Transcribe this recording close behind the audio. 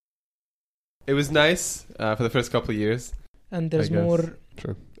It was nice for the first couple of years. And there's I guess. more.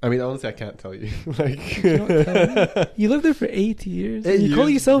 True. I mean, honestly, I can't tell you. Like, You cannot tell me. You lived there for 8 years. 8 You call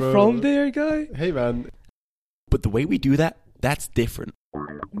years, yourself bro. from there, guy? Hey, man. But the way we do that, that's different.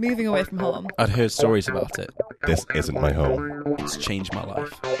 Moving away from home. I'd heard stories about it. This isn't my home. It's changed my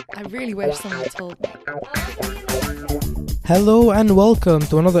life. I really wish someone had told me. Hello and welcome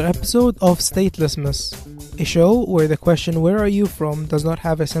to another episode of Statelessness, a show where the question "Where are you from?" does not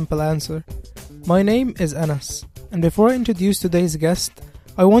have a simple answer. My name is Anas, and before I introduce today's guest,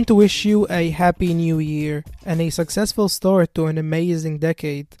 I want to wish you a happy new year and a successful start to an amazing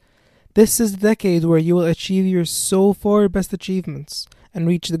decade. This is the decade where you will achieve your so far best achievements and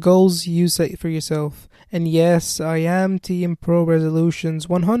reach the goals you set for yourself. And yes, I am Team Pro Resolutions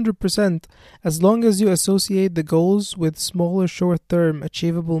 100%, as long as you associate the goals with smaller short-term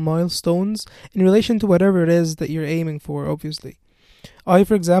achievable milestones in relation to whatever it is that you're aiming for, obviously. I,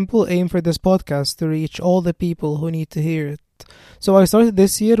 for example, aim for this podcast to reach all the people who need to hear it. So I started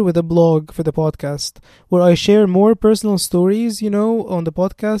this year with a blog for the podcast, where I share more personal stories. On the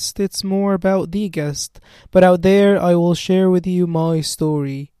podcast it's more about the guest, but out there I will share with you my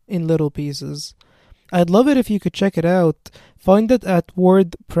story in little pieces. I'd love it if you could check it out. Find it at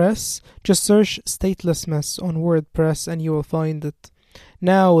WordPress. Just search Statelessness on WordPress and you will find it.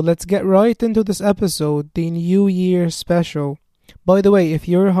 Now, let's get right into this episode, the New Year special. By the way, if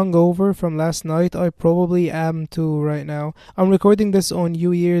you're hungover from last night, I probably am too right now. I'm recording this on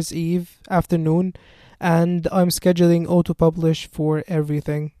New Year's Eve afternoon, and I'm scheduling auto-publish for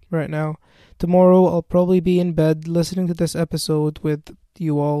everything right now. Tomorrow, I'll probably be in bed listening to this episode with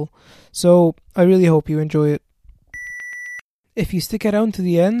you all. So, I really hope you enjoy it. If you stick around to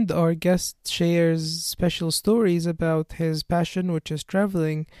the end, our guest shares special stories about his passion, which is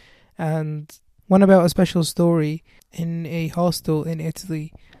traveling, and one about a special story in a hostel in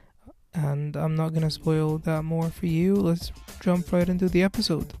Italy. And I'm not going to spoil that more for you. Let's jump right into the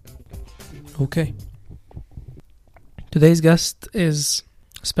episode. Okay. Today's guest is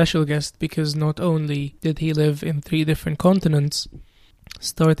a special guest because not only did he live in 3 different continents,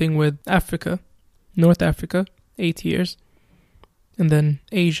 starting with Africa, North Africa, 8 years, and then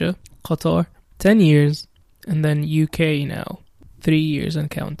Asia, Qatar, 10 years, and then UK now, 3 years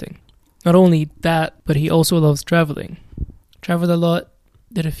and counting. Not only that, but he also loves traveling. Traveled a lot,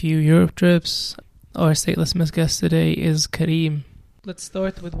 did a few Europe trips. Our Statelessness guest today is Kareem. Let's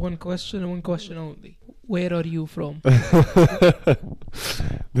start with one question and one question only. Where are you from?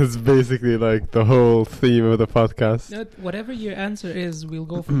 That's basically like the whole theme of the podcast. Whatever your answer is, we'll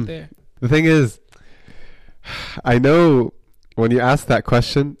go from there. The thing is, I know when you ask that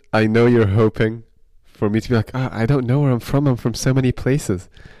question, I know you're hoping for me to be like, I don't know where I'm from so many places.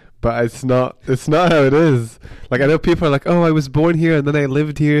 But it's not how it is. Like, I know people are like, I was born here and then I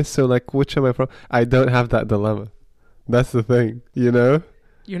lived here, so like, which am I from? I don't have that dilemma. That's the thing, you know?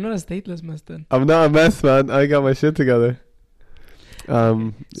 You're not a stateless mess then. I'm not a mess, man. I got my shit together.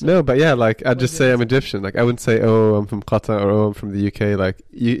 No, but yeah, like, I'd just say I'm Egyptian. Like, I wouldn't say, I'm from Qatar or I'm from the UK. Like,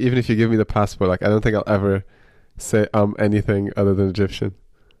 even if you give me the passport, like, I don't think I'll ever say anything other than Egyptian.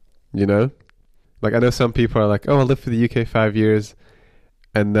 You know? Like, I know some people are like, I lived for the UK 5 years.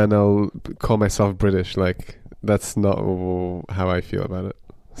 And then I'll call myself British. Like, that's not how I feel about it.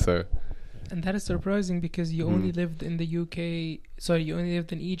 So. And that is surprising because you only lived in the UK. Sorry, you only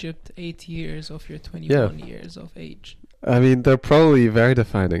lived in Egypt 8 years of your 21 years of age. I mean, they're probably very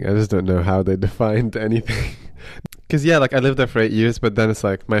defining. I just don't know how they defined anything. Because, like, I lived there for 8 years, but then it's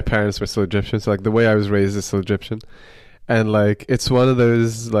like my parents were still Egyptian. So, like, the way I was raised is still Egyptian. And, like, it's one of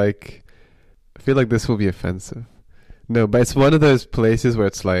those, like, I feel like this will be offensive. No, but it's one of those places where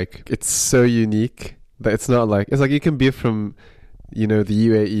it's like, it's so unique that it's not like, it's like you can be from, the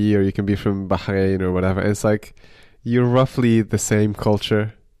UAE or you can be from Bahrain or whatever. And it's like, you're roughly the same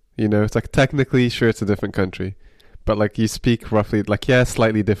culture, it's like technically, sure, it's a different country, but like you speak roughly, like,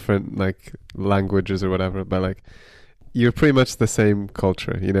 slightly different, like languages or whatever, but like you're pretty much the same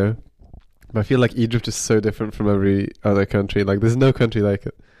culture, But I feel like Egypt is so different from every other country. Like there's no country like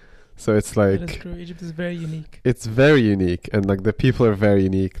it. So it's like... That is true. Egypt is very unique. It's very unique. And like the people are very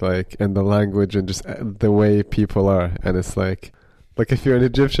unique, like, and the language and just the way people are. And it's like if you're an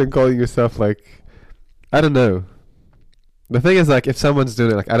Egyptian calling yourself like, I don't know. The thing is, like, if someone's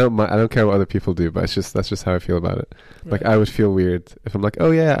doing it, like, I don't care what other people do, but that's just how I feel about it. Right. Like, I would feel weird if I'm like,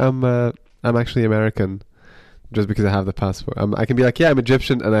 I'm actually American just because I have the passport. I can be like, I'm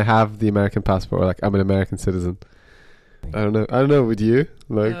Egyptian and I have the American passport, or like, I'm an American citizen. I don't know, would you?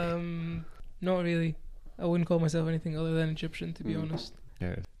 Like, not really. I wouldn't call myself anything other than Egyptian, to be honest.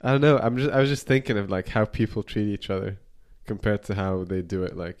 Yeah. I don't know. I was just thinking of like how people treat each other, compared to how they do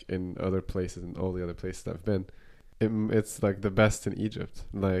it like in other places and all the other places I've been. It's like the best in Egypt.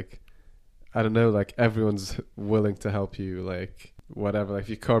 Like, I don't know, like everyone's willing to help you, like whatever. Like if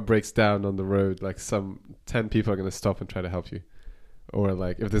your car breaks down on the road, like 10 people are going to stop and try to help you. Or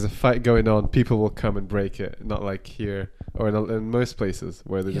like if there's a fight going on, people will come and break it. Not like here or in most places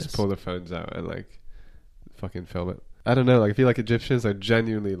where they just pull their phones out and like fucking film it. I don't know, like I feel like Egyptians are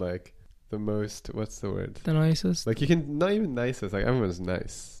genuinely like the most, what's the word? The nicest. Like you can, not even nicest, like everyone's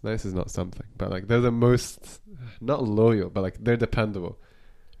nice. Nice is not something, but like they're the most, not loyal, but like they're dependable.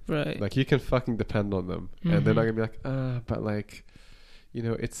 Right. Like you can fucking depend on them. And they're not gonna be like, but like, you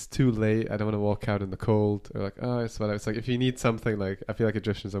know, it's too late, I don't want to walk out in the cold. Or like, it's whatever. It's like if you need something, like I feel like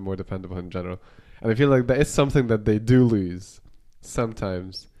Egyptians are more dependable in general. And I feel like that is something that they do lose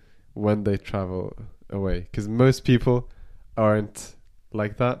sometimes when they travel away. Because most people aren't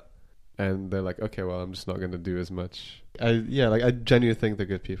like that. And they're like, okay, well, I'm just not going to do as much. I genuinely think they're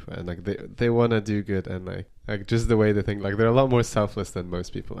good people. And like they want to do good. And like just the way they think, like they're a lot more selfless than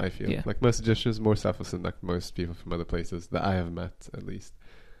most people, I feel. Yeah. Like most Egyptians more selfless than like most people from other places that I have met, at least.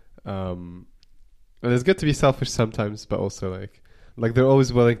 And it's good to be selfish sometimes, but also like they're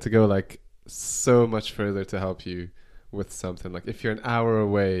always willing to go like so much further to help you with something. Like if you're an hour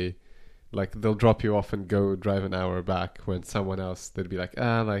away, like they'll drop you off and go drive an hour back, when someone else, they'd be like,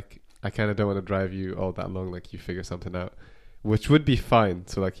 like I kind of don't want to drive you all that long, like you figure something out, which would be fine.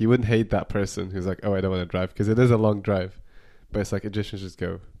 So like you wouldn't hate that person who's like, oh, I don't want to drive, because it is a long drive. But it's like Egyptians just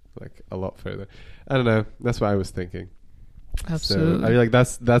go like a lot further. I don't know, that's what I was thinking. Absolutely. So I feel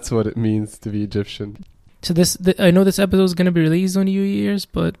like that's what it means to be Egyptian. So I know this episode is going to be released on New Year's,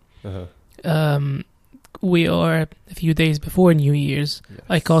 but we are a few days before New Year's. Yes.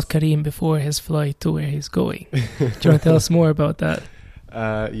 I called Kareem before his flight to where he's going. Do you want to tell us more about that?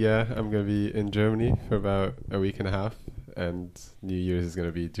 Yeah, I'm going to be in Germany for about a week and a half, and New Year's is going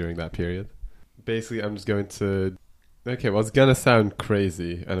to be during that period. Basically, I'm just going to... Okay, well, it's going to sound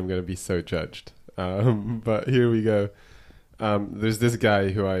crazy, and I'm going to be so judged. But here we go. There's this guy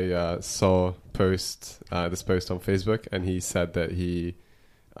who I saw post this post on Facebook, and he said that he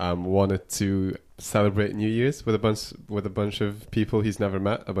wanted to celebrate New Year's with a bunch of people he's never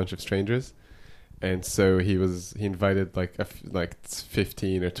met, a bunch of strangers. And so he invited like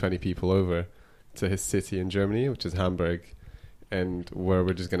 15 or 20 people over to his city in Germany, which is Hamburg, and where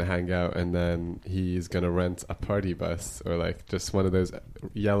we're just going to hang out. And then he's going to rent a party bus, or like just one of those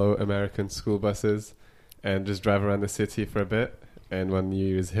yellow American school buses, and just drive around the city for a bit. And when New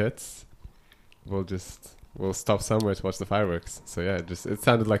Year's hits, we'll stop somewhere to watch the fireworks. So yeah, it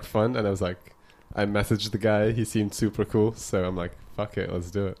sounded like fun. And I messaged the guy. He seemed super cool. So I'm like, fuck it,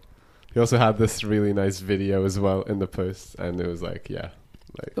 let's do it. He also had this really nice video as well in the post, and it was like, yeah.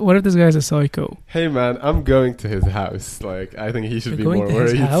 Like, what if this guy's a psycho? Hey man, I'm going to his house. Like, I think he should be more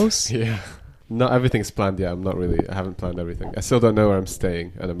worried. His house? Yeah. Not everything's planned yet. I haven't planned everything. I still don't know where I'm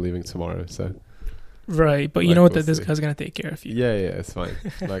staying, and I'm leaving tomorrow, so. Right, but you know what, that this guy's going to take care of you. Yeah, it's fine.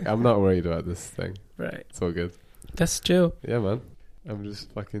 Like, I'm not worried about this thing. Right. It's all good. That's chill. Yeah, man. I'm just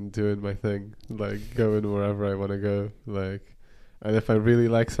fucking doing my thing. Like, going wherever I want to go. Like, and if I really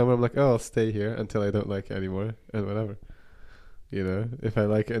like someone, I'm like, oh, I'll stay here until I don't like it anymore, and whatever. You know, if I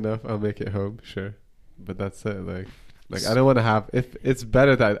like it enough, I'll make it home, sure. But that's it. Like I don't want to have... If it's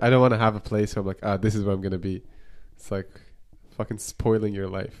better that I don't want to have a place where I'm like, this is where I'm going to be. It's like fucking spoiling your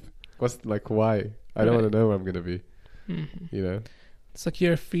life. Why? I don't want to know where I'm going to be. Mm-hmm. You know? It's like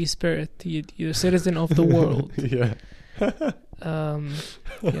you're a free spirit. You're a citizen of the world. Yeah. You know?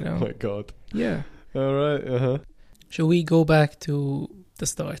 Oh my God. Yeah. All right. Shall we go back to the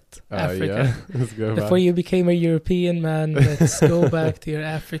start? Africa. Yeah. Let's go Before back. you became a European man, let's go back to your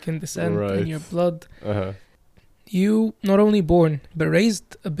African descent and your blood. You not only born, but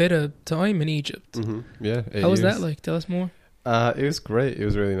raised a bit of time in Egypt. Mm-hmm. Yeah. How was that like? Tell us more. It was great. It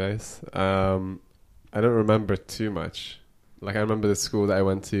was really nice. I don't remember too much. Like, I remember the school that I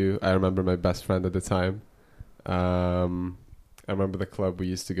went to. I remember my best friend at the time. I remember the club we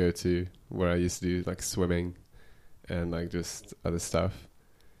used to go to, where I used to do like swimming and like just other stuff.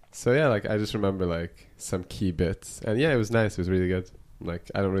 So yeah, like I just remember like some key bits, and yeah, it was nice. It was really good.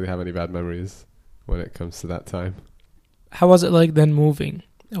 Like, I don't really have any bad memories when it comes to that time. How was it like then moving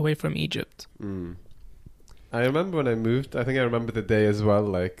away from Egypt? I remember when I moved. I think I remember the day as well,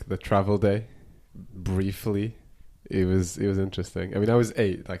 like the travel day. Briefly, it was interesting. I mean, I was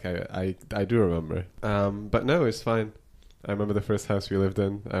 8. Like I do remember. But no, it's fine. I remember the first house we lived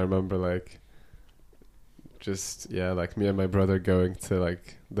in. I remember like like me and my brother going to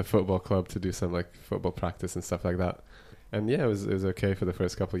like the football club to do some like football practice and stuff like that. And yeah, it was okay for the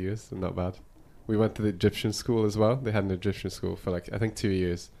first couple of years, and not bad. we went to the Egyptian school as well. They had an Egyptian school for like I think 2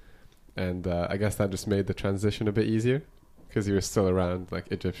 years, and I guess that just made the transition a bit easier because you were still around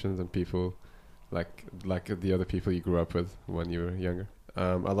like Egyptians and people like the other people you grew up with when you were younger.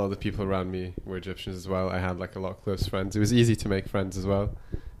 A lot of the people around me were Egyptians as well. I had like a lot of close friends. It was easy to make friends as well,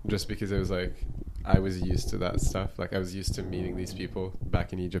 just because it was like I was used to that stuff. Like I was used to meeting these people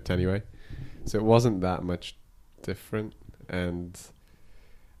back in Egypt anyway, so it wasn't that much different. And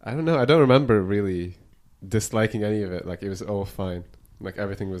I don't know. I don't remember really disliking any of it. Like it was all fine. Like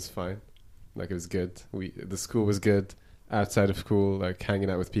everything was fine. Like it was good. The school was good. Outside of school, like hanging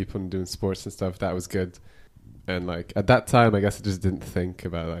out with people and doing sports and stuff, that was good. And like at that time, I guess I just didn't think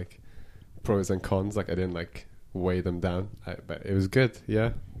about like pros and cons. Like I didn't like weigh them down. But it was good,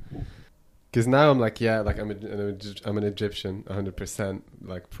 yeah. Because now I'm like, yeah, like I'm an Egyptian, 100%,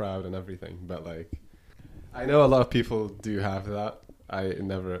 like proud and everything. But like, I know a lot of people do have that. I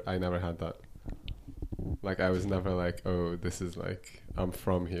never had that. Like I was never like, oh, this is like I'm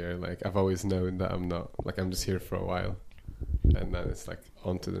from here. Like I've always known that I'm not. Like I'm just here for a while, and then it's like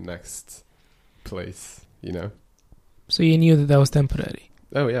on to the next place. You know. So you knew that was temporary.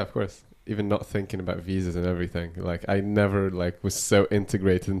 Oh yeah, of course. Even not thinking about visas and everything. Like I never like was so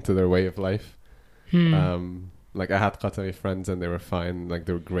integrated into their way of life. Like I had Qatari friends and they were fine. Like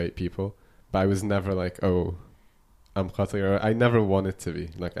they were great people. But I was never like, oh, I'm Qatari. Or I never wanted to be.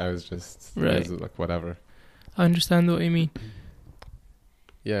 Like I was just right. I was, like whatever. I understand what you mean.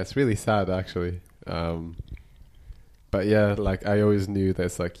 Yeah, it's really sad actually. But yeah, like I always knew that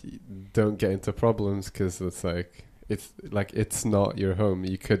it's like don't get into problems because it's not your home.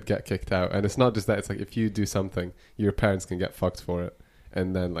 You could get kicked out, and it's not just that. It's like if you do something, your parents can get fucked for it,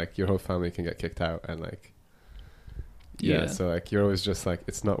 and then like your whole family can get kicked out, and like yeah. So like you're always just like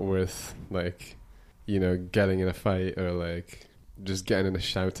it's not worth like getting in a fight or like just getting in a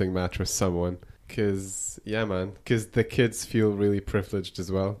shouting match with someone. Because the kids feel really privileged as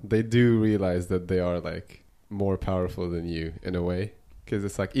well. They do realize that they are like more powerful than you in a way, because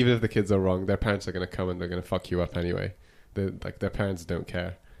it's like even if the kids are wrong, their parents are going to come and they're going to fuck you up anyway. Like their parents don't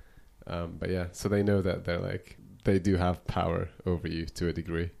care, but yeah, so they know that they do have power over you to a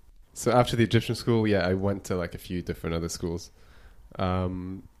degree. So after the Egyptian school, yeah, I went to like a few different other schools. I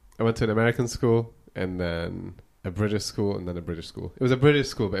went to an American school and then a British school and then a British school. It was a British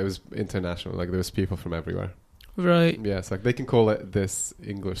school, but it was international. Like there was people from everywhere. Right. Yeah, it's like they can call it this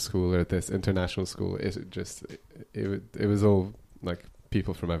English school or this international school. It was all like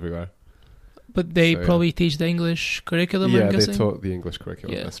people from everywhere. But they probably teach the English curriculum, yeah, I'm guessing? they taught the English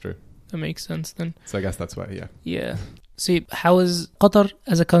curriculum, Yeah. that's true. That makes sense then. So I guess that's why, yeah. Yeah. See, how is Qatar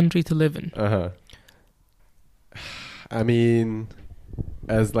as a country to live in? I mean,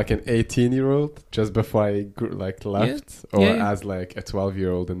 as like an 18-year-old, just before I left, or as like a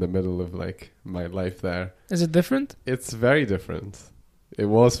 12-year-old in the middle of like my life there. Is it different? It's very different. It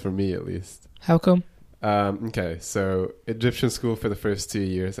was for me at least. How come? Okay, so Egyptian school for the first 2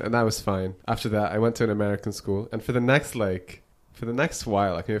 years, and that was fine. After that, I went to an American school, and for the next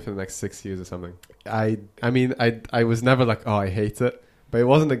while, like maybe for the next 6 years or something, I was never like, oh, I hate it, but it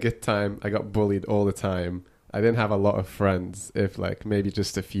wasn't a good time. I got bullied all the time. I didn't have a lot of friends, if like maybe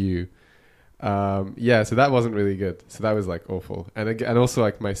just a few. So that wasn't really good. So that was like awful, and also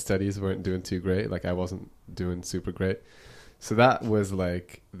like my studies weren't doing too great. Like I wasn't doing super great. So that was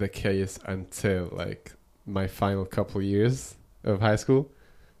like the case until like my final couple years of high school.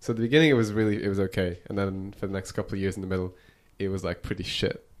 So at the beginning it was okay. And then for the next couple of years in the middle, it was like pretty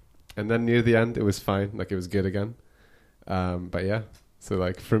shit. And then near the end it was fine. Like it was good again. But yeah, so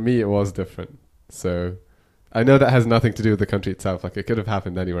like for me it was different. So I know that has nothing to do with the country itself. Like it could have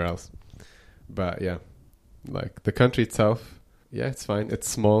happened anywhere else. But yeah, like the country itself, yeah, it's fine. It's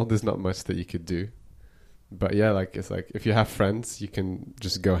small. There's not much that you could do. But yeah, like it's like if you have friends, you can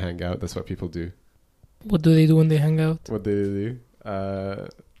just go hang out. That's what people do. What do they do when they hang out? What do they do?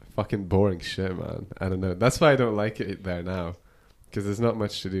 Fucking boring shit, man. I don't know. That's why I don't like it there now, because there's not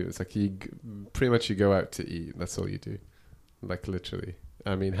much to do. It's like you go out to eat. That's all you do. Like literally.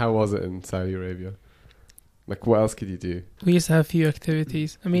 I mean, how was it in Saudi Arabia? Like what else could you do? We used to have few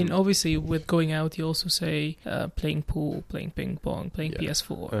activities. I mean, obviously with going out, you also say playing pool, playing ping pong, playing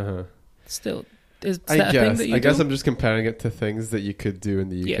PS4. Still. I guess I'm just comparing it to things that you could do in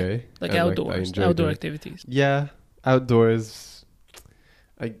the UK. Yeah, like outdoors, outdoor activities. Yeah, outdoors.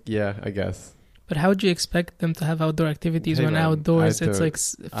 I guess. But how would you expect them to have outdoor activities when outdoors it's like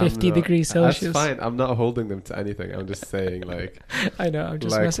 50 degrees Celsius? That's fine. I'm not holding them to anything. I'm just saying like... I know, I'm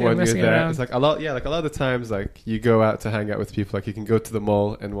just like messing there, around. It's like a lot of the times like you go out to hang out with people. Like you can go to the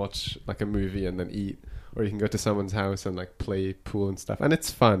mall and watch like a movie and then eat. Or you can go to someone's house and like play pool and stuff. And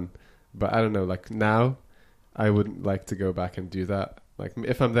it's fun. But I don't know, like now, I wouldn't like to go back and do that. Like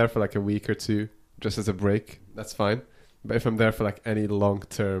if I'm there for like a week or two, just as a break, that's fine. But if I'm there for like any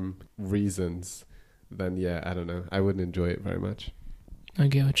long-term reasons, then yeah, I don't know. I wouldn't enjoy it very much. I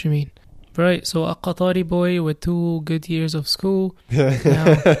get what you mean. Right, so a Qatari boy with 2 good years of school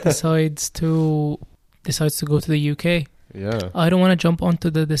now decides to go to the UK. Yeah. I don't want to jump onto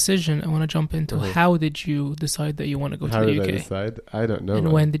the decision. I want to jump into Uh-huh. how did you decide that you want to go How to the did UK? I decide? I don't know. And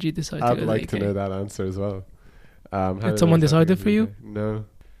man. when did you decide to I'd go like to to the UK? know that answer as well. How Did did I someone decide to decide it go for to you? the UK? No.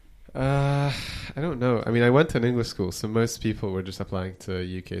 I don't know. I mean, I went to an English school, so most people were just applying to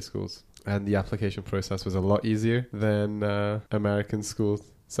UK schools. And the application process was a lot easier than American schools.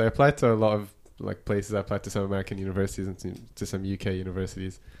 So I applied to a lot of like places. I applied to some American universities and to some UK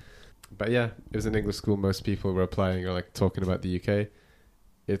universities. But yeah, it was an English school. Most people were applying or like talking about the UK.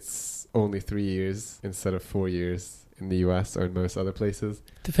 It's only 3 years instead of 4 years in the US or in most other places.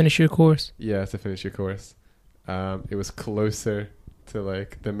 To finish your course. Yeah, to finish your course. It was closer to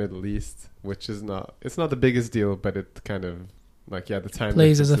like the Middle East, which is not, it's not the biggest deal, but it kind of like, yeah, the time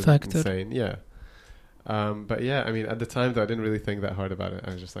Plays as a difference is factor. insane. Yeah. But yeah, I mean, at the time though, I didn't really think that hard about it.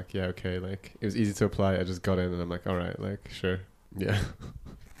 I was just like, yeah, okay, like it was easy to apply. I just got in and I'm like, all right, like sure. Yeah.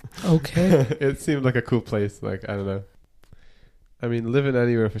 Okay. It seemed like a cool place. Like, I don't know. I mean, living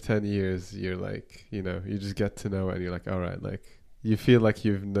anywhere for 10 years, you're like, you know, you just get to know it and you're like, all right, like you feel like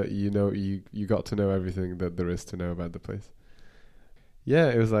you got to know everything that there is to know about the place. Yeah,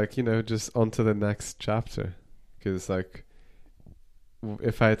 it was like, you know, just on to the next chapter. Because like,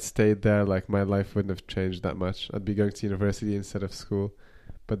 if I had stayed there, like my life wouldn't have changed that much. I'd be going to university instead of school.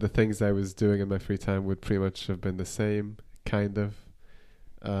 But the things I was doing in my free time would pretty much have been the same, kind of.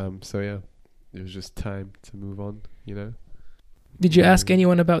 So yeah, it was just time to move on, you know? Did you ask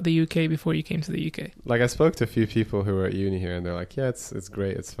anyone about the UK before you came to the UK? Like I spoke to a few people who were at uni here and they're like, yeah, it's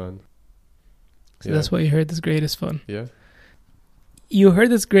great, it's fun. So Yeah. that's what you heard is great is fun. Yeah. You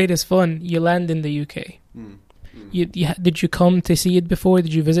heard it's great is fun. You land in the UK. Did you come to see it before?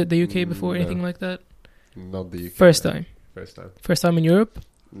 Did you visit the UK before? No. Anything like that? Not the UK. First no. time. First time. First time in Europe?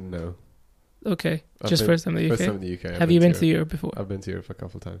 No. Okay. I've Just been- first time in the First UK? time in the UK. Have you been to Europe before? I've been to Europe a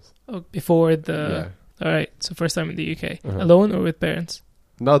couple of times. Oh, before the... Yeah. Alright, so first time in the UK. Uh-huh. Alone or with parents?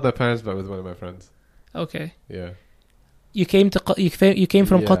 Not with my parents, but with one of my friends. Okay. Yeah. You came from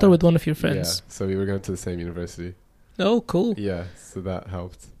Yeah. Qatar with one of your friends. Yeah. So we were going to the same university. Oh, cool. Yeah. So that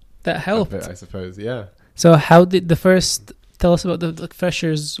helped. That helped. A bit, I suppose. Yeah. So how did the first... Tell us about the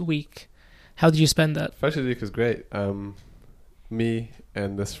Freshers Week. How did you spend that? Freshers Week was great. Me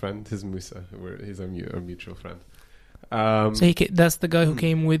and this friend, his Musa, he's our mutual friend. So that's the guy who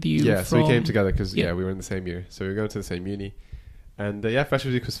came with you. Yeah, so we came together because Yeah. we were in the same year, so we were going to the same uni, and yeah,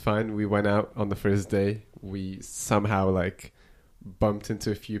 Freshers Week was fine. We went out on the first day. We somehow like bumped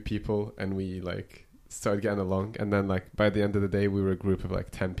into a few people, and we like started getting along. And then like by the end of the day, we were a group of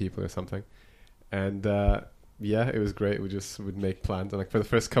like 10 people or something, and yeah, it was great. We just would make plans, and like for the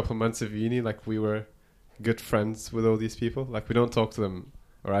first couple of months of uni, like we were good friends with all these people. Like we don't talk to them,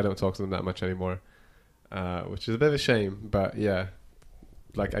 or I don't talk to them that much anymore. Which is a bit of a shame, but yeah,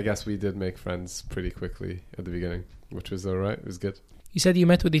 like I guess we did make friends pretty quickly at the beginning, which was alright. It was good. You said you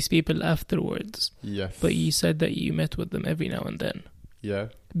met with these people afterwards, Yes. but you said that you met with them every now and then. Yeah.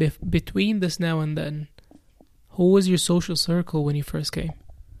 Between this now and then, who was your social circle when you first came?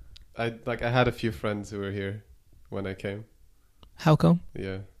 I had a few friends who were here when I came. How come?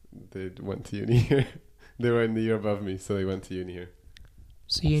 Yeah, they went to uni here. They were in the year above me, so they went to uni here.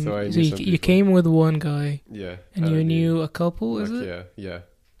 So you So I knew so some you people. came with one guy, Yeah. and you knew a couple, is like, it? Yeah.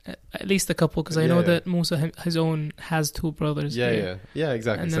 At least a couple, because I Yeah, know yeah. that Musa his own has 2 brothers. Yeah,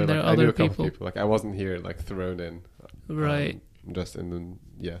 exactly. And so then there like, are I knew other a couple people. people. Like I wasn't here like thrown in. Right. Just in the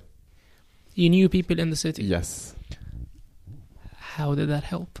yeah. You knew people in the city. Yes. How did that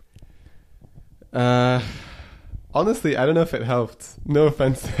help? Honestly, I don't know if it helped. No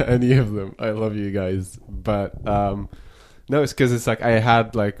offense to any of them. I love you guys. But no, it's because it's like I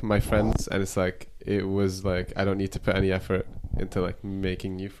had like my friends, and it's like it was like I don't need to put any effort into like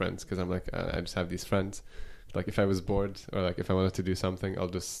making new friends because I'm like I just have these friends. Like if I was bored or like if I wanted to do something, I'll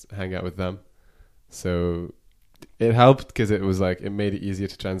just hang out with them. So it helped because it was like it made it easier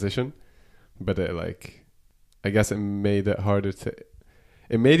to transition, but it like I guess it made it harder to.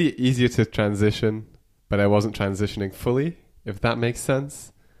 It made it easier to transition, but I wasn't transitioning fully, if that makes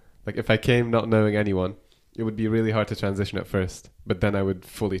sense. Like if I came not knowing anyone, it would be really hard to transition at first, but then I would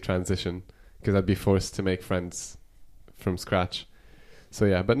fully transition because I'd be forced to make friends from scratch. So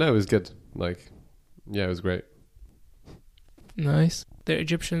yeah, but no, it was good. Like, yeah, it was great. Nice. They're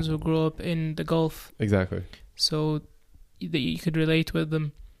Egyptians who grew up in the Gulf, Exactly. so that you could relate with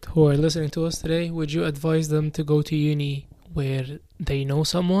them. who are listening to us today, would you advise them to go to uni where they know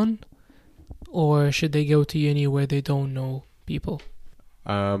someone, or should they go to uni where they don't know people?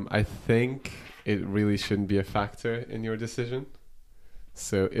 I think it really shouldn't be a factor in your decision.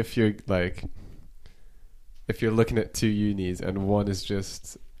 So if you're looking at two unis and one is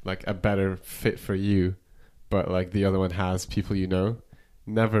just like a better fit for you, but like the other one has people you know,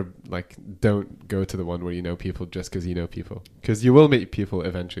 don't go to the one where you know people just because you know people, because you will meet people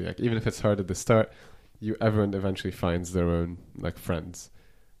eventually. Like even if it's hard at the start, everyone eventually finds their own like friends.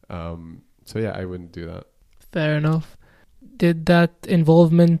 So yeah, I wouldn't do that. Fair enough. Did that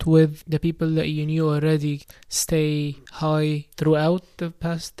involvement with the people that you knew already stay high throughout the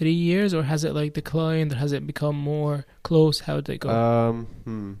past 3 years, or has it like declined, or has it become more close? How did it go?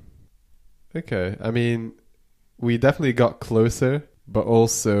 Okay, I mean, we definitely got closer, but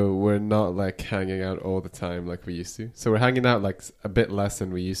also we're not like hanging out all the time like we used to. So we're hanging out like a bit less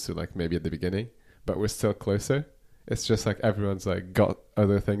than we used to, like maybe at the beginning, but we're still closer. It's just like everyone's like got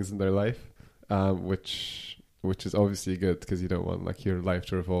other things in their life, which is obviously good, because you don't want like your life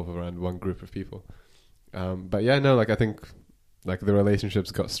to revolve around one group of people. But yeah, no, like I think like the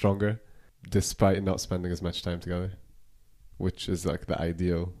relationships got stronger despite not spending as much time together, which is like the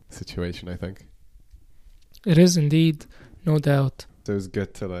ideal situation, I think. It is indeed, no doubt. So it was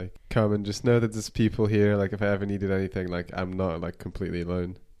good to like come and just know that there's people here. Like if I ever needed anything, like I'm not like completely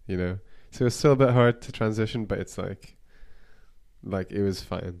alone, you know? So it was still a bit hard to transition, but it's like it was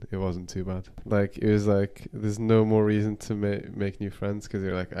fine. It wasn't too bad. Like it was like there's no more reason to make new friends, because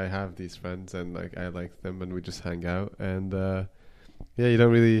you're like, I have these friends and like I like them and we just hang out, and yeah, you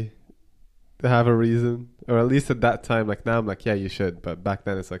don't really have a reason, or at least at that time. Like now I'm like, yeah, you should, but back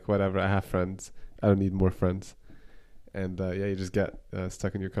then it's like, whatever, I have friends, I don't need more friends. And yeah, you just get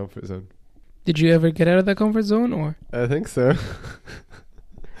stuck in your comfort zone. Did you ever get out of that comfort zone, or? I think so.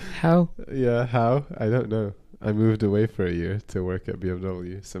 How? Yeah, how? I don't know. I moved away for a year to work at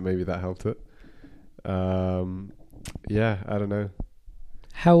BMW, so maybe that helped it. Yeah, I don't know.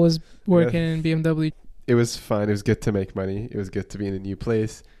 How was working in BMW? It was fine. It was good to make money. It was good to be in a new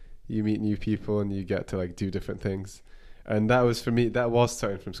place. You meet new people and you get to like do different things. And that was, for me, that was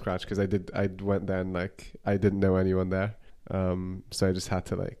starting from scratch, because I went there and like I didn't know anyone there. So I just had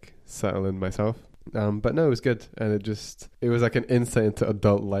to like settle in myself. But no, it was good. And it was like an insight into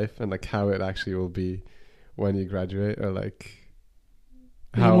adult life and like how it actually will be when you graduate, or like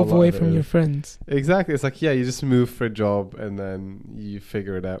you move away from your friends. Exactly. It's like, yeah, you just move for a job and then you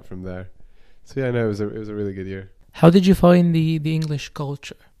figure it out from there. So yeah, no, it was a really good year. How did you find the English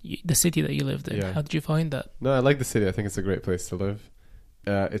culture, the city that you lived in? Yeah. How did you find that? No, I like the city. I think it's a great place to live.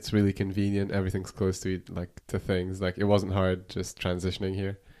 It's really convenient. Everything's close to things. Like it wasn't hard just transitioning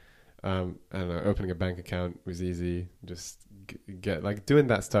here. I don't know, opening a bank account was easy. Just get like doing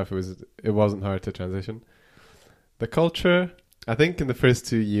that stuff. It wasn't hard to transition. The culture, I think in the first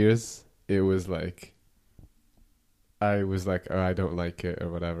 2 years, it was like, I was like, oh, I don't like it or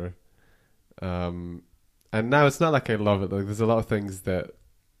whatever. And now it's not like I love it. Like there's a lot of things that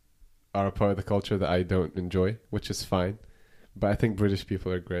are a part of the culture that I don't enjoy, which is fine. But I think British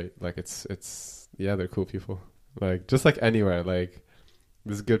people are great. Like it's yeah, they're cool people. Like just like anywhere, like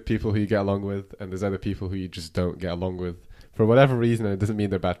there's good people who you get along with, and there's other people who you just don't get along with for whatever reason. And it doesn't mean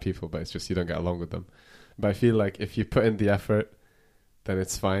they're bad people, but it's just you don't get along with them. But I feel like if you put in the effort, then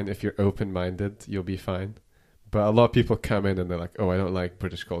it's fine. If you're open-minded, you'll be fine. But a lot of people come in and they're like, oh, I don't like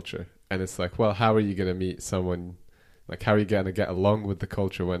British culture. And it's like, well, how are you going to meet someone? Like, how are you going to get along with the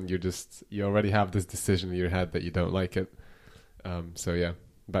culture when you already have this decision in your head that you don't like it? So yeah.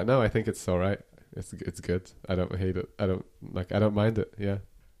 But no, I think it's all right. It's good. I don't hate it. I don't mind it. Yeah.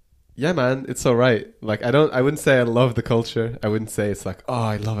 Yeah, man, it's all right. Like, I wouldn't say I love the culture. I wouldn't say it's like, oh,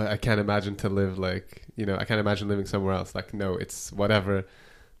 I love it. I can't imagine to live like, I can't imagine living somewhere else. Like, no, it's whatever.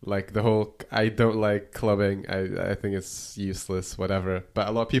 Like the whole, I don't like clubbing. I think it's useless, whatever. But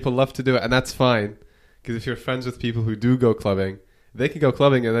a lot of people love to do it, and that's fine. Because if you're friends with people who do go clubbing, they can go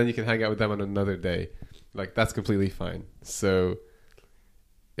clubbing and then you can hang out with them on another day. Like, that's completely fine. So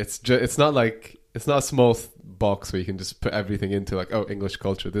it's not a small box where you can just put everything into like, oh, English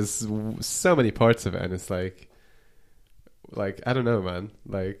culture. There's so many parts of it, and it's like I don't know, man.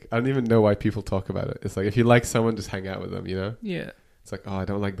 Like, I don't even know why people talk about it. It's like, if you like someone, just hang out with them, Yeah. It's like, oh, I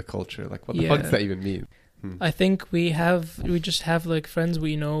don't like the culture. Like, what the fuck does that even mean? I think we just have like friends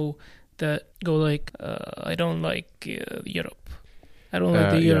we know that go like, I don't like Europe. I don't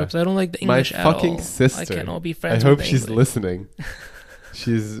like the Europes. I don't like the English at all. My fucking sister. I cannot be friends I with hope she's English. listening.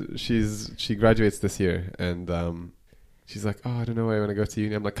 She graduates this year, and She's like, oh, I don't know where I want to go to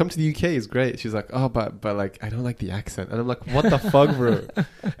uni. I'm like, come to the UK, it's great. She's like, oh, but like, I don't like the accent. And I'm like, what the fuck, bro?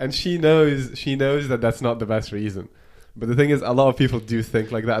 And she knows that that's not the best reason. But the thing is, a lot of people do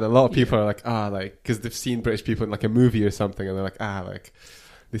think like that. And a lot of people are like, like, because they've seen British people in like a movie or something. And they're like, like,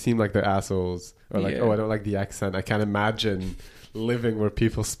 they seem like they're assholes. Or like, Yeah. oh, I don't like the accent. I can't imagine living where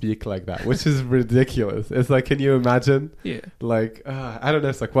people speak like that, which is ridiculous. It's like, can you imagine? Yeah. Like, I don't know.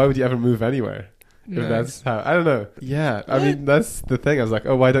 It's like, why would you ever move anywhere? No. If that's how, I don't know. Yeah, I mean, that's the thing. I was like,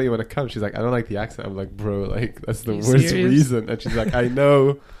 oh, why don't you want to come? She's like, I don't like the accent. I'm like, bro, like, that's the You worst serious? reason. And she's like, I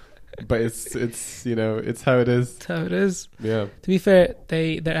know, but it's it's how it is. That's how it is. Yeah, To be fair,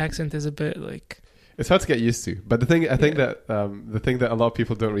 their accent is a bit like... it's hard to get used to. But the thing, I think Yeah. that the thing that a lot of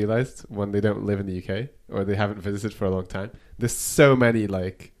people don't realize when they don't live in the UK or they haven't visited for a long time, there's so many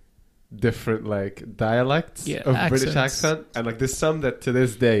like different like dialects of British accents. accent, and like there's some that to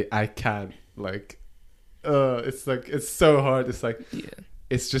this day I can't like. It's like, it's so hard. It's like, Yeah.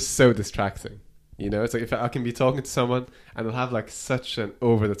 it's just so distracting. You know, it's like if I can be talking to someone and they'll have like such an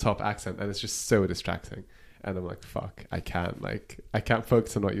over the top accent and it's just so distracting. And I'm like, fuck, I can't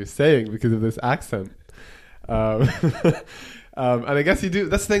focus on what you're saying because of this accent. And I guess you do,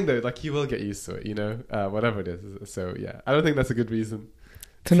 that's the thing though, like you will get used to it, you know, whatever it is. So yeah, I don't think that's a good reason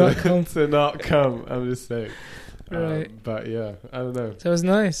To not come. to not come. I'm just saying. Right. But yeah, I don't know. So it was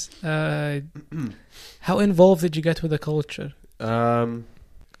nice. How involved did you get with the culture?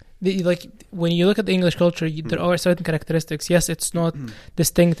 Like when you look at the English culture, there are certain characteristics. Yes, it's not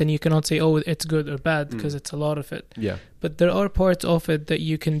distinct, and you cannot say, "Oh, it's good or bad," because it's a lot of it. Yeah. But there are parts of it that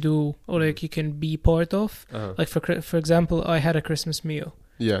you can do, or like you can be part of. Like for example, I had a Christmas meal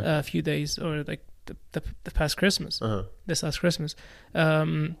Yeah. a few days, or like the past Christmas, Uh-huh. this last Christmas.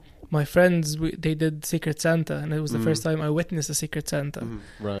 My friends, they did Secret Santa, and it was the first time I witnessed a Secret Santa.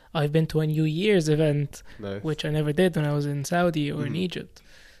 Right. I've been to a New Year's event, Nice. which I never did when I was in Saudi or in Egypt.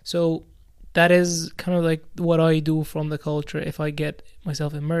 So that is kind of like what I do from the culture if I get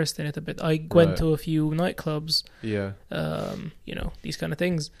myself immersed in it a bit. I went Right. to a few nightclubs, Yeah. you know, these kind of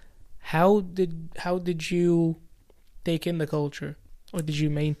things. How did you take in the culture, or did you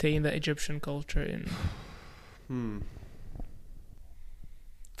maintain the Egyptian culture in?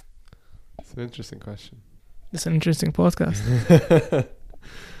 It's an interesting question. It's an interesting podcast.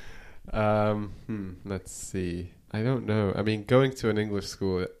 Let's see. I don't know. I mean, going to an English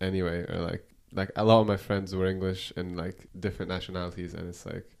school anyway, or like a lot of my friends were English and like different nationalities, and it's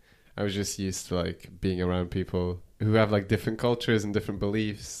like I was just used to like being around people who have like different cultures and different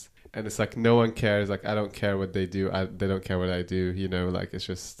beliefs, and it's like no one cares. Like I don't care what they do. They don't care what I do. You know, like it's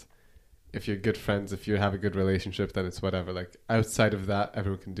just if you're good friends, if you have a good relationship, then it's whatever. Like outside of that,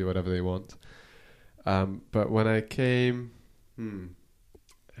 everyone can do whatever they want. But when I came,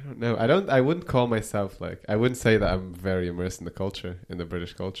 I don't know. I wouldn't call myself like, I wouldn't say that I'm very immersed in the culture, in the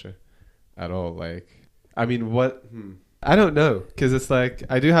British culture at all. Like, I mean, I don't know. Cause it's like,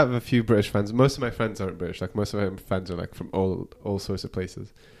 I do have a few British friends. Most of my friends aren't British. Like most of my friends are like from all sorts of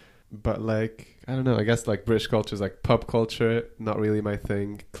places. But like, I don't know. I guess like British culture is like pub culture, not really my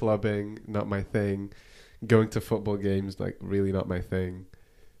thing. Clubbing, not my thing. Going to football games, like really not my thing.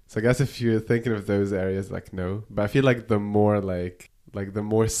 So I guess if you're thinking of those areas, like no. But I feel like the more like the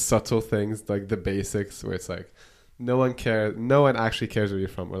more subtle things, like the basics, where it's like no one actually cares where you're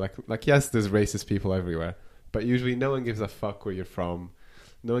from. Or like yes, there's racist people everywhere, but usually no one gives a fuck where you're from.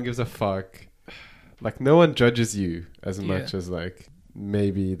 No one gives a fuck. Like no one judges you as much as like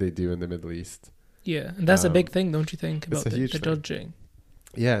maybe they do in the Middle East. Yeah, and that's a big thing, don't you think, about a the huge thing. judging?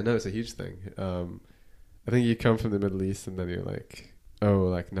 Yeah, no, it's a huge thing. I think you come from the Middle East and then you're like, oh,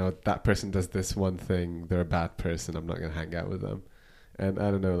 like no, that person does this one thing, they're a bad person, I'm not going to hang out with them. And I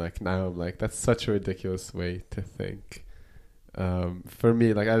don't know, like now I'm like, that's such a ridiculous way to think. For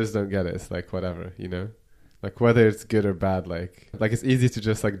me, like I just don't get it. It's like whatever, you know? Like whether it's good or bad, like it's easy to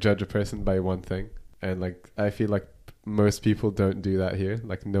just like judge a person by one thing. And like I feel like most people don't do that here.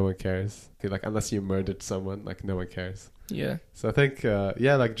 Like no one cares. Like unless you murdered someone, like no one cares. Yeah. So I think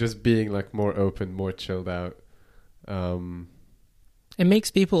like just being like more open, more chilled out. It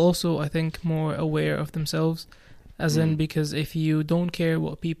makes people also, I think, more aware of themselves, as in because if you don't care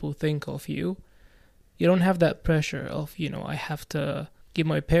what people think of you, you don't have that pressure of, you know, I have to give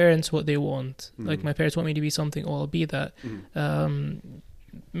my parents what they want. Like my parents want me to be something, oh, I'll be that.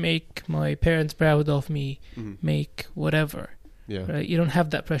 Make my parents proud of me, make whatever. Yeah. Right? You don't have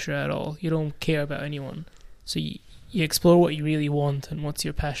that pressure at all. You don't care about anyone. So you explore what you really want and what's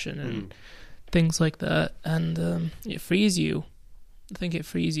your passion and things like that. And it frees you. I think it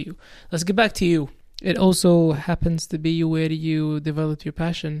frees you. Let's get back to you. It also happens to be where you developed your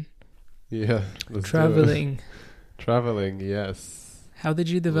passion. Yeah. Traveling, yes. How did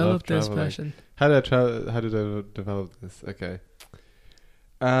you develop this traveling. passion? How did I develop this? Okay.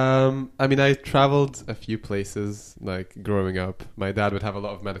 I mean, I traveled a few places, like, growing up. My dad would have a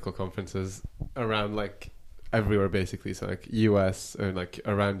lot of medical conferences around, like, everywhere, basically. So, like, US or, like,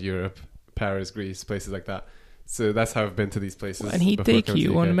 around Europe, Paris, Greece, places like that. So that's how I've been to these places. And he'd before take coming to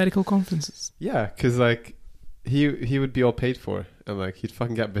you the on UK. medical conferences. Yeah, because, like, he would be all paid for. And, like, he'd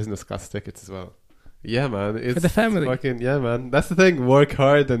fucking get business class tickets as well. Yeah, man. It's For the family. Fucking, yeah, man. That's the thing. Work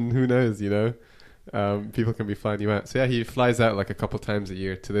hard and who knows, you know? People can be flying you out. So yeah, he flies out like a couple times a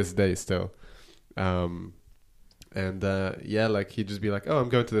year to this day still. Yeah, like he'd just be like, "Oh, I'm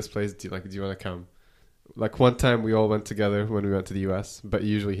going to this place. Do you want to come?" Like one time we all went together when we went to the US, but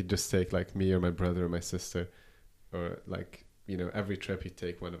usually he'd just take like me or my brother or my sister, or like, you know, every trip he'd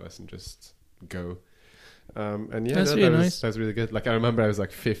take one of us and just go. And yeah, That's no, really that nice. was really good. Like I remember I was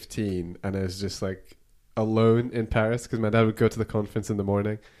like 15 and I was just like alone in Paris because my dad would go to the conference in the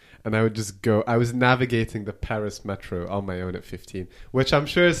morning. And I would just go. I was navigating the Paris metro on my own at 15, which I'm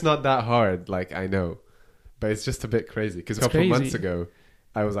sure it's not that hard. Like I know, but it's just a bit crazy. Because a It's couple crazy. months ago,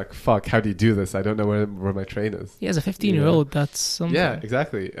 I was like, "Fuck, how do you do this? I don't know where my train is." Yeah, as a 15-year-old, that's something. Yeah,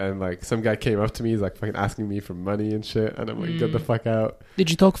 exactly. And like some guy came up to me, he's like fucking asking me for money and shit, and I'm like, "Get the fuck out."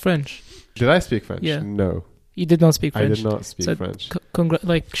 Did you talk French? Did I speak French? Yeah. No, You did not speak French. I did not speak So French.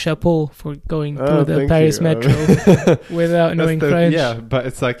 Like chapeau for going Oh, through the thank Paris you. metro without knowing French. Yeah, but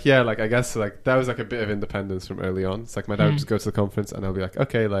it's like, yeah, like I guess like that was like a bit of independence from early on. It's like my dad would just go to the conference and I'll be like,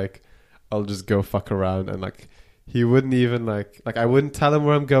 okay, like I'll just go fuck around, and like he wouldn't even like I wouldn't tell him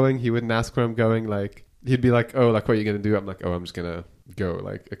where I'm going. He wouldn't ask where I'm going. Like he'd be like, oh, like what are you gonna do? I'm like, oh, I'm just gonna go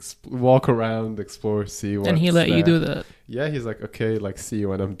like walk around, explore, see what. And he let you do that. Yeah, he's like, okay, like see you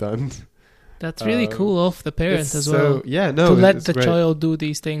when I'm done. That's really cool of the parent It's as so- well. Yeah, no, to let it's the great. child do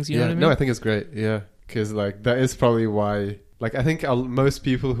these things, you know what I mean? No, I think it's great. Yeah, because like that is probably why. Like I think most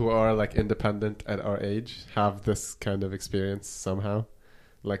people who are like independent at our age have this kind of experience somehow.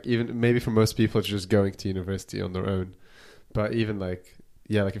 Like even maybe for most people, it's just going to university on their own. But even like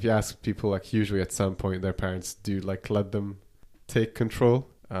yeah, like if you ask people, like usually at some point their parents do like let them take control.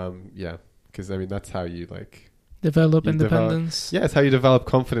 Yeah, because I mean that's how you like. Develop You independence. Yeah, it's how you develop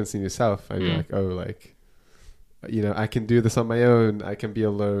confidence in yourself. And you're like, oh, like, you know, I can do this on my own. I can be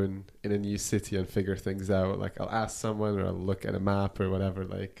alone in a new city and figure things out. Like, I'll ask someone or I'll look at a map or whatever.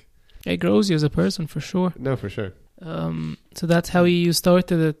 Like, It grows you as a person for sure. no, for sure. So that's how you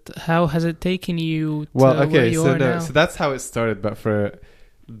started it. How has it taken you to Well, where okay, you so are no, now? so that's how it started. But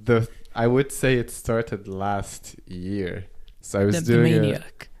I would say it started last year. So I was the doing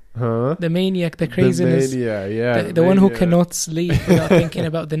maniac. Huh? The maniac, the craziness. The mania, yeah. The one who mania. cannot sleep without thinking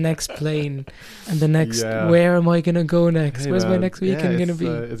about the next plane and the next, Yeah. where am I going to go next? Hey, Where's my man. next weekend going to be?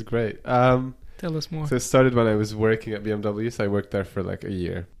 It's great. Tell us more. So it started when I was working at BMW. So I worked there for like a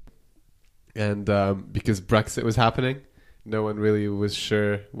year. And because Brexit was happening, no one really was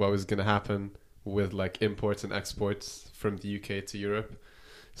sure what was going to happen with like imports and exports from the UK to Europe.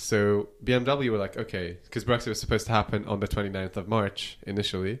 So BMW were like, okay, because Brexit was supposed to happen on the 29th of March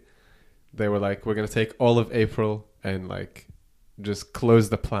initially. They were like, we're going to take all of April and like just close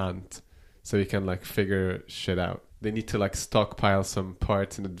the plant so we can like figure shit out. They need to like stockpile some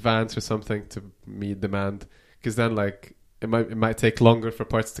parts in advance or something to meet demand, because then like it might take longer for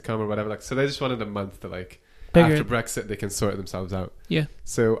parts to come or whatever. Like, so they just wanted a month to like Figure after it. Brexit they can sort themselves out. Yeah.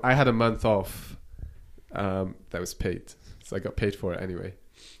 So I had a month off that was paid, so I got paid for it anyway,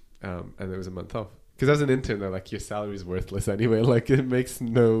 and it was a month off. Because as an intern, they're like, your salary is worthless anyway. Like, it makes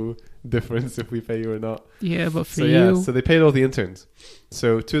no difference if we pay you or not. Yeah, but for So yeah, you, so they paid all the interns.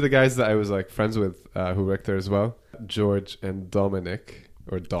 So two of the guys that I was like friends with who worked there as well, George and Dominic,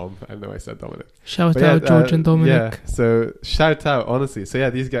 or Dom. I know I said Dominic. shout But out yeah, George and Dominic. Yeah, so shout out, honestly. So yeah,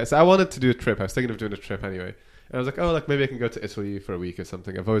 these guys. So I wanted to do a trip. I was thinking of doing a trip anyway. And I was like, oh, like maybe I can go to Italy for a week or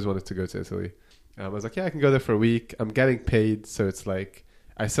something. I've always wanted to go to Italy. I was like, yeah, I can go there for a week. I'm getting paid, so it's like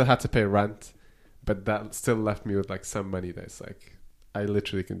I still had to pay rent, but that still left me with like some money that's like I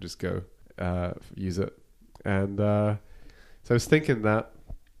literally can just go use it. And so I was thinking that.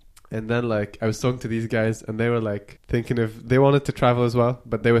 And then like I was talking to these guys and they were like thinking of, they wanted to travel as well,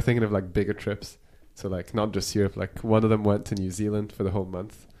 but they were thinking of like bigger trips. So like not just Europe, like one of them went to New Zealand for the whole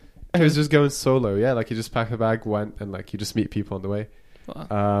month. He was just going solo. Yeah, like he just packed a bag, went, and like you just meet people on the way.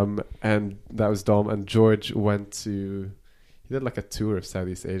 Wow. And that was Dom. And George went to, he did like a tour of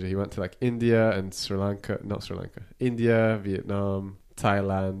Southeast Asia. He went to like India and India, Vietnam,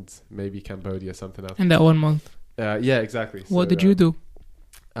 Thailand, maybe Cambodia, something else. In that 1 month. Yeah, exactly. What So, did you do?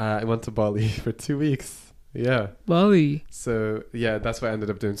 I went to Bali for 2 weeks. Yeah. Bali. So yeah, that's what I ended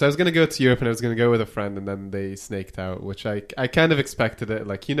up doing. So I was gonna go to Europe and I was gonna go with a friend, and then they snaked out, which I kind of expected it.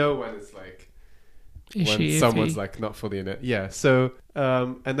 Like, you know, when it's like when Iffy. someone's like not fully in it. Yeah. So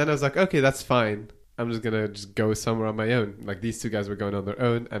and then I was like, okay, that's fine. I'm just gonna go somewhere on my own. Like, these two guys were going on their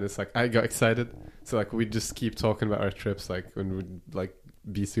own, and it's like I got excited. So like we just keep talking about our trips, like when we'd like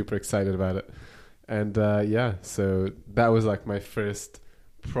be super excited about it. And yeah, so that was like my first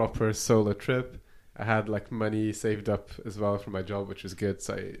proper solo trip. I had like money saved up as well from my job, which was good.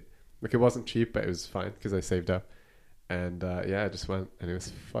 So it wasn't cheap, but it was fine because I saved up. And yeah, I just went, and it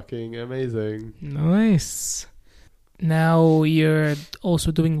was fucking amazing. Nice. Now you're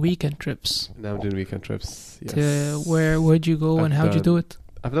also doing weekend trips. Now I'm doing weekend trips. Yes. To where'd you go and how'd you do it?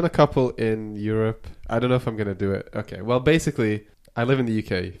 I've done a couple in Europe. I don't know if I'm gonna do it. Okay, well, basically, I live in the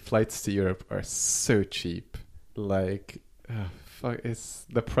UK. Flights to Europe are so cheap. Like, it's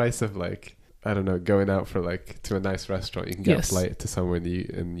the price of like, I don't know, going out for like to a nice restaurant. You can get a flight to somewhere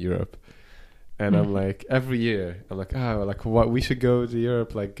in Europe. And I'm like, every year, I'm like, what, we should go to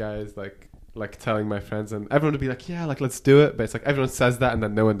Europe, like, guys, like telling my friends, and everyone would be like, yeah, like, let's do it. But it's like everyone says that, and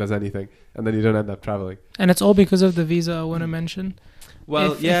then no one does anything, and then you don't end up traveling. And it's all because of the visa, I want to mention.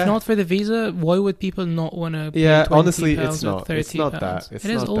 Well, if not for the visa, why would people not want to pay Yeah, 20 honestly, pounds it's or not. 30 It's not pounds? that. It's It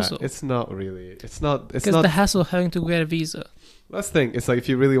not is that. also. It's not really. It's not. It's Because not the hassle of having to get a visa. That's the thing. It's like if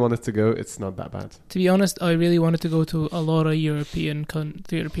you really wanted to go, it's not that bad. To be honest, I really wanted to go to a lot of European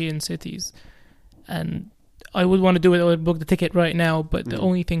cities. And I would want to do it. I would book the ticket right now, but the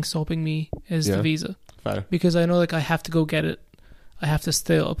only thing stopping me is the visa. Fair. Because I know, like, I have to go get it. I have to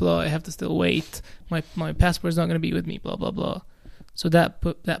still apply. I have to still wait. My passport's not going to be with me. Blah blah blah. So that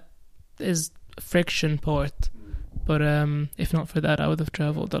is a friction part. But if not for that, I would have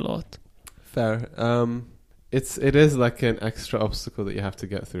traveled a lot. Fair. It is like an extra obstacle that you have to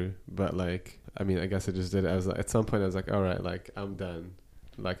get through. But like, I mean, I guess I just did it. I was like, at some point, I was like, all right, like, I'm done.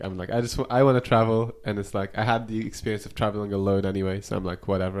 Like, I'm like, I want to travel, and it's like I had the experience of traveling alone anyway, so I'm like,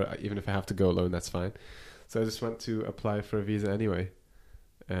 whatever, even if I have to go alone, that's fine. So I just went to apply for a visa anyway,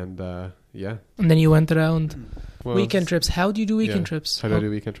 and yeah. And then you went around weekend just, trips. How do you do weekend trips? How do I do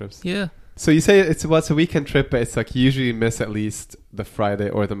weekend trips? Yeah. So you say it's a weekend trip, but it's like you usually miss at least the Friday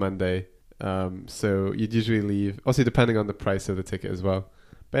or the Monday. So you'd usually leave, also depending on the price of the ticket as well.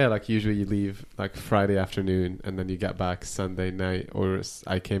 But yeah, like usually you leave like Friday afternoon and then you get back Sunday night, or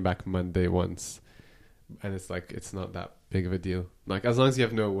I came back Monday once, and it's like, it's not that big of a deal. Like, as long as you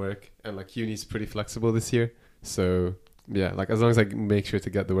have no work, and like uni's pretty flexible this year. So yeah, like as long as I make sure to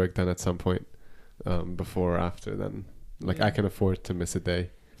get the work done at some point, before or after, then like I can afford to miss a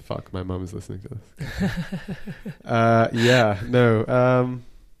day. Fuck, my mom is listening to this. Yeah, no.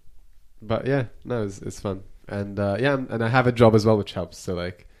 But yeah, no, it's fun. And yeah, and I have a job as well, which helps. So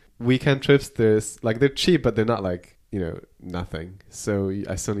like weekend trips, there's like, they're cheap, but they're not like, you know, nothing. So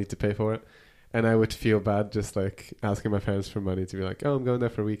I still need to pay for it. And I would feel bad just like asking my parents for money to be like, oh, I'm going there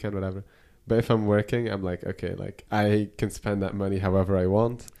for a weekend, whatever. But if I'm working, I'm like, okay, like I can spend that money however I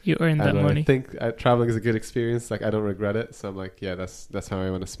want. You earn that money. I think traveling is a good experience. Like, I don't regret it. So I'm like, yeah, that's how I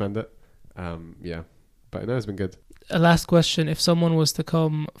want to spend it. Yeah, but no, it's been good. A last question: if someone was to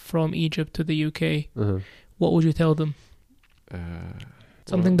come from Egypt to the UK, what would you tell them?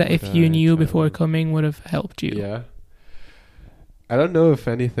 Something that if you knew before coming would have helped you. Yeah. I don't know if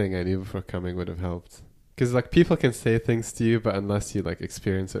anything I knew before coming would have helped. Because like people can say things to you, but unless you like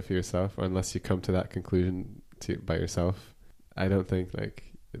experience it for yourself, or unless you come to that conclusion by yourself, I don't think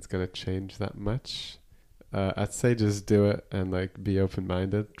like it's gonna change that much. I'd say just do it and like be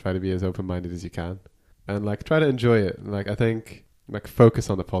open-minded. Try to be as open-minded as you can, and like try to enjoy it. Like, I think like focus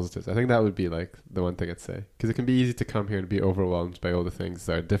on the positives. I think that would be like the one thing I'd say, because it can be easy to come here and be overwhelmed by all the things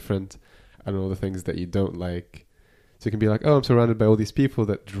that are different and all the things that you don't like. So you can be like, oh, I'm surrounded by all these people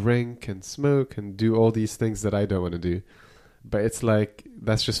that drink and smoke and do all these things that I don't want to do. But it's like,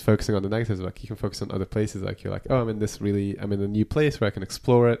 that's just focusing on the negatives. Like, you can focus on other places. Like, you're like, oh, I'm in a new place where I can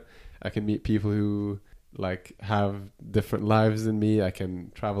explore it. I can meet people who like have different lives than me. I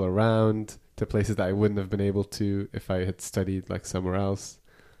can travel around to places that I wouldn't have been able to if I had studied like somewhere else.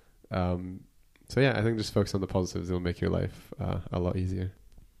 So yeah, I think just focus on the positives. It'll make your life a lot easier.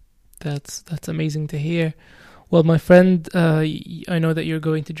 That's amazing to hear. Well, my friend, I know that you're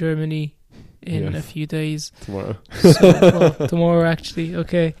going to Germany in a few days. Tomorrow. Tomorrow, actually.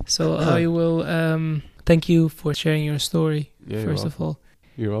 Okay. So I will thank you for sharing your story, first of all.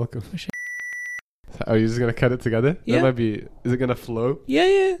 You're welcome. Are you just going to cut it together? Yeah. That might be... Is it going to flow?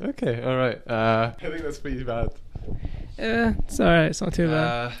 Yeah. Okay, all right. I think that's pretty bad. It's all right. It's not too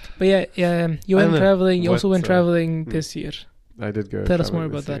bad. But yeah, you went traveling. You also went traveling this year. I did go. Tell us more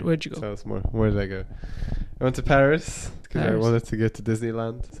about that. Where'd you go? Tell us more. Where did I go? I went to Paris because I Paris. wanted to go to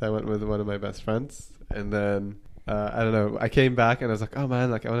Disneyland. So I went with one of my best friends, and then I don't know. I came back and I was like, oh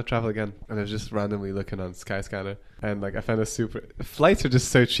man, like I want to travel again. And I was just randomly looking on Skyscanner, and like I found flights are just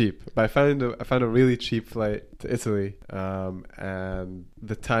so cheap. But I found a really cheap flight to Italy, and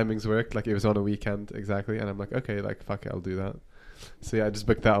the timings worked. Like it was on a weekend exactly, and I'm like, okay, like fuck it, I'll do that. So yeah, I just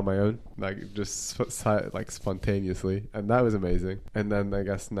booked that on my own, like just like spontaneously, and that was amazing. And then I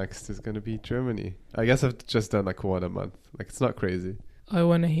guess next is gonna be Germany. I guess I've just done like one a month. Like it's not crazy. I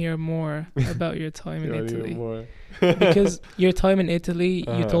want to hear more about your time in You wanna hear Italy. more? Because your time in Italy, you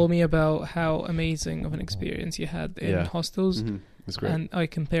Uh-huh. told me about how amazing of an experience you had in Yeah. hostels. Mhm. It's great. And I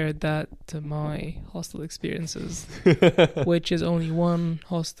compared that to my hostel experiences, which is only one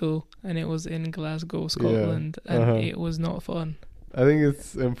hostel, and it was in Glasgow, Scotland, and Uh-huh. it was not fun. I think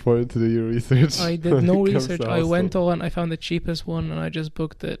it's important to do your research. I did when no it comes research. to I went hostel. on, I found the cheapest one, and I just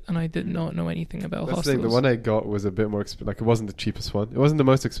booked it, and I did not know anything about That's the hostels. thing. The one I got was a bit more expensive. Like it wasn't the cheapest one. It wasn't the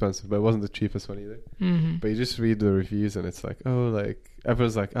most expensive, but it wasn't the cheapest one either. Mm-hmm. But you just read the reviews and it's like, oh, like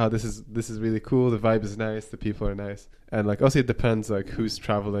everyone's like, oh, this is really cool. The vibe is nice. The people are nice. And like, also it depends like who's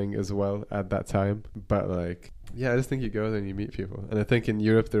traveling as well at that time. But like, yeah, I just think you go there and you meet people. And I think in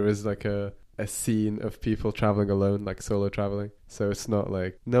Europe there is like a scene of people traveling alone, like solo traveling. So it's not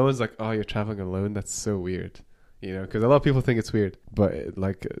like, no one's like, oh, you're traveling alone. That's so weird. You know, because a lot of people think it's weird. But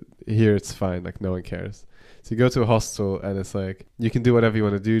here it's fine. Like no one cares. So you go to a hostel and it's like, you can do whatever you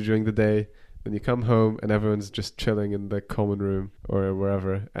want to do during the day. Then you come home and everyone's just chilling in the common room or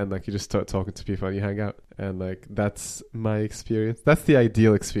wherever, and like you just start talking to people and you hang out. And like that's my experience. That's the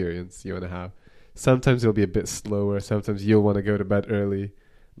ideal experience you want to have. Sometimes it'll be a bit slower. Sometimes you'll want to go to bed early.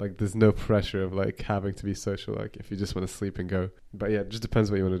 Like there's no pressure of like having to be social. Like if you just want to sleep and go. But yeah, it just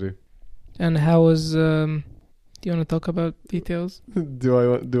depends what you want to do. And how was? Do you want to talk about details? Do I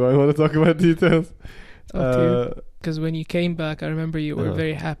want to talk about details? Up to you. Because when you came back, I remember you were Uh-huh.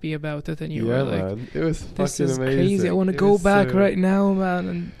 very happy about it, and you Yeah, were like, man, it was "This fucking is amazing. crazy! I want to It go was back so- right now, man,"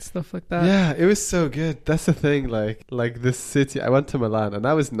 and stuff like that. Yeah, it was so good. That's the thing. Like the city. I went to Milan, and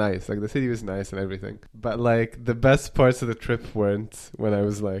that was nice. Like the city was nice and everything. But like the best parts of the trip weren't when I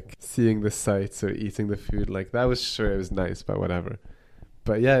was like seeing the sights or eating the food. Like that was sure it was nice, but whatever.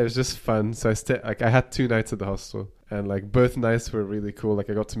 But yeah, it was just fun. So I had 2 nights at the hostel, and like both nights were really cool. Like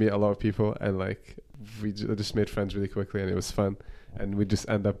I got to meet a lot of people, and like I just made friends really quickly, and it was fun. And we just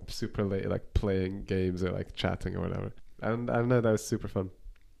end up super late, like playing games or like chatting or whatever. And I don't know, that was super fun.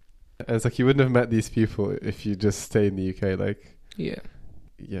 And it's like you wouldn't have met these people if you just stayed in the UK. Like, Yeah.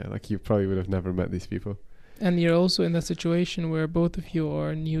 yeah, like you probably would have never met these people. And you're also in that situation where both of you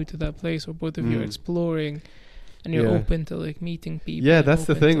are new to that place, or both of you are Mm. exploring, and you're Yeah. open to like meeting people. Yeah, and that's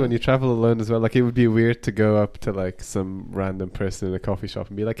the open thing to- when you travel alone as well. Like it would be weird to go up to like some random person in a coffee shop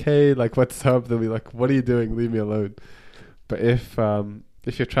and be like, "Hey, like what's up?" They'll be like, "What are you doing? Leave me alone." But if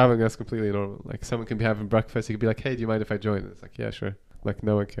you're traveling, that's completely normal. Like someone can be having breakfast, you could be like, "Hey, do you mind if I join?" It's like, "Yeah, sure." Like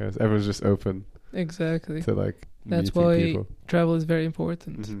no one cares. Everyone's just open Exactly. to like That's meeting why people. travel is very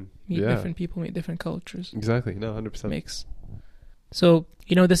important. Mhm. Meet Yeah. different people, meet different cultures. Exactly. No, 100%. Mix. So,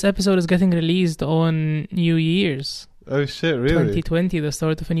 this episode is getting released on New Year's. Oh shit! Really? 2020, the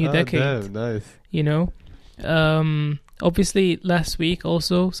start of a new Oh, decade. Damn, nice. Obviously last week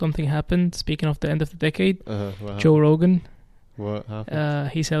also something happened. Speaking of the end of the decade, What Joe Rogan, What happened?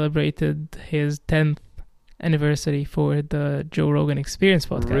 he celebrated his 10th anniversary for the Joe Rogan Experience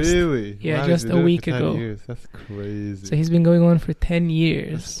podcast. Really? Yeah, Wow, just he's a been doing it week for 10 ago. years. That's crazy. So he's been going on for 10 That's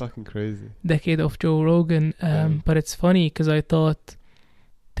years, fucking crazy. decade of Joe Rogan. But it's funny because I thought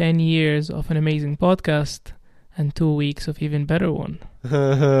 10 years of an amazing podcast and 2 weeks of even better one.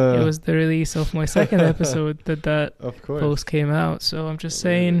 It was the release of my second episode that Of course. post came out. So I'm just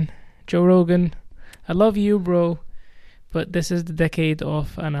Really? saying, Joe Rogan, I love you, bro, but this is the decade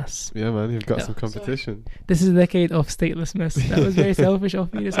of Anas. Yeah, man, you've got Yeah, some competition. This is the decade of statelessness. That was very selfish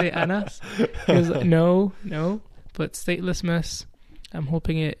of me to say Anas. Because no, but statelessness, I'm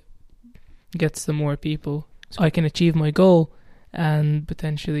hoping it gets to more people so I can achieve my goal and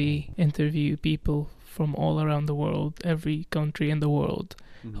potentially interview people from all around the world, every country in the world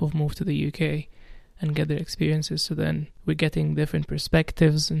who've moved to the UK, and get their experiences. So then we're getting different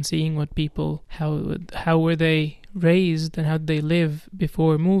perspectives and seeing what people, how were they raised and how did they live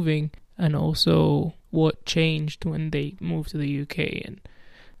before moving, and also what changed when they moved to the UK. And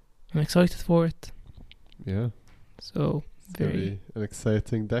I'm excited for it. Yeah. So It's going to very be an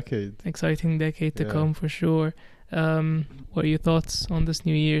exciting decade. exciting decade to Yeah. come for sure. What are your thoughts on this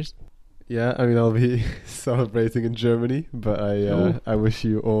New Year's? Yeah, I mean, I'll be celebrating in Germany, but Oh. I wish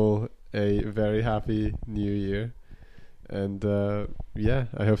you all a very happy new year. And yeah,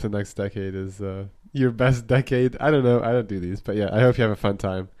 I hope the next decade is your best decade. I don't know. I don't do these, but yeah, I hope you have a fun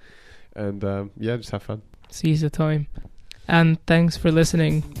time, and yeah, just have fun. Seize the time. And thanks for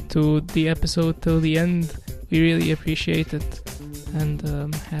listening to the episode till the end. We really appreciate it. And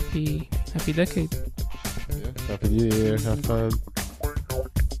happy decade. Yeah, happy New Year. Have fun.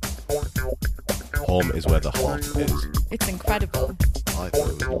 Home is where the heart is. It's incredible. I thought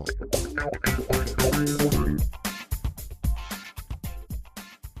it was not.